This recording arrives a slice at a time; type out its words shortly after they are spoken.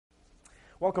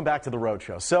Welcome back to the Road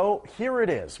Show. So here it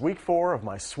is, week 4 of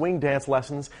my swing dance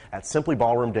lessons at Simply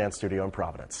Ballroom Dance Studio in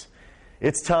Providence.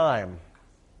 It's time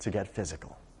to get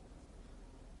physical.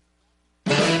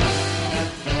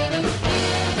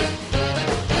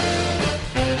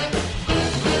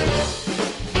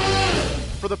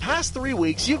 For the past 3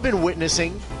 weeks, you've been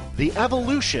witnessing the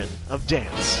evolution of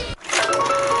dance.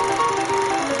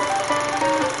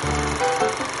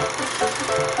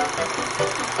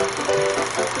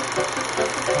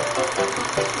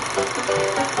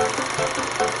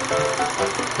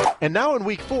 And now in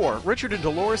week 4, Richard and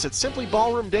Dolores at Simply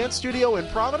Ballroom Dance Studio in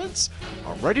Providence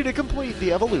are ready to complete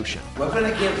the evolution. We're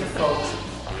going to give the folks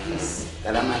a piece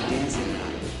that I'm not dancing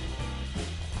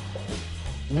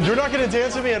on. You're not going to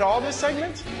dance with me at all this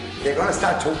segment? They're going to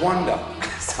start to wonder.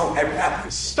 So I'd rather...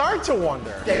 Start to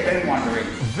wonder? They've been wondering.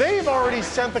 They've already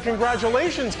sent the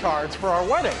congratulations cards for our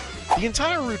wedding. The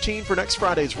entire routine for next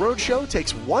Friday's road show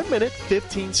takes 1 minute,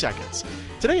 15 seconds.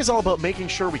 Today is all about making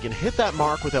sure we can hit that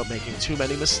mark without making too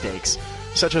many mistakes,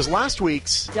 such as last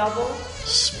week's double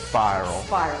spiral,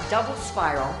 double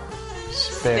spiral,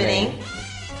 spinning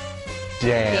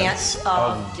dance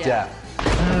of death.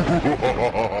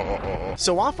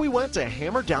 So off we went to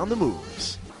hammer down the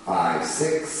moves. 5,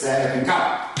 6, 7,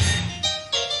 go!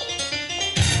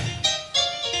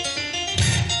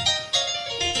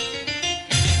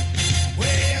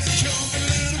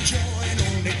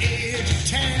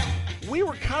 We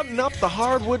were cutting up the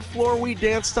hardwood floor we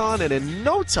danced on, and in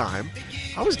no time,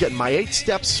 I was getting my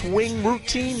 8-step swing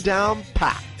routine down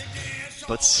pat.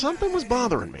 But something was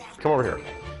bothering me. Come over here.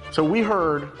 So we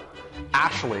heard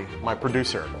Ashley, my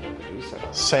producer,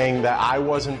 saying that I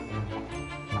wasn't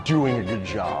doing a good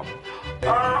job.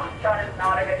 Shawn is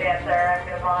not a good dancer. I'm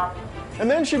good mom.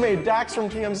 And then she made Dax from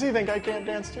TMZ think I can't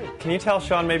dance too. Can you tell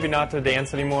Shawn maybe not to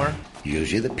dance anymore?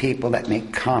 Usually the people that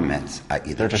make comments are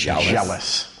either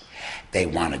jealous. They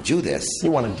want to do this.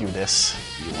 You want to do this.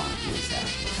 You want to do that.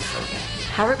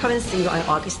 Have her come and see you on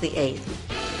August the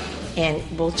 8th,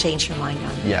 and we'll change her mind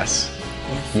on it. Yes.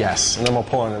 Yes. Yes. And then we'll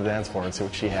pull her on the dance floor and see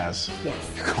what she has. Yes.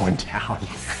 You're going down.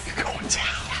 Yes. You're going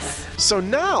down. Yes. So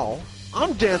now,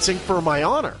 I'm dancing for my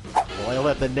honor. Will I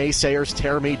let the naysayers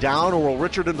tear me down, or will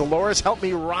Richard and Dolores help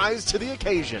me rise to the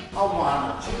occasion?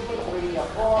 1, 2, 3,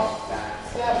 4, 5,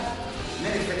 7,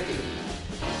 minute 15.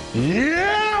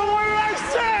 Yeah, what did I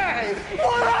say?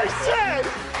 What did I say?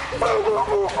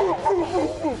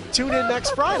 Tune in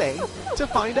next Friday to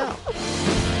find out.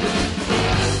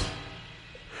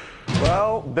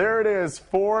 Well, there it is.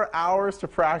 4 hours to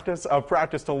practice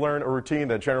to learn a routine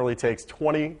that generally takes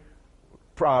 20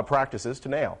 practices to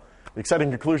nail. The exciting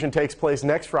conclusion takes place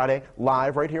next Friday,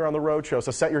 live right here on the Road Show.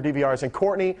 So set your DVRs. And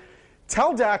Courtney,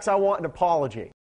 tell Dax I want an apology.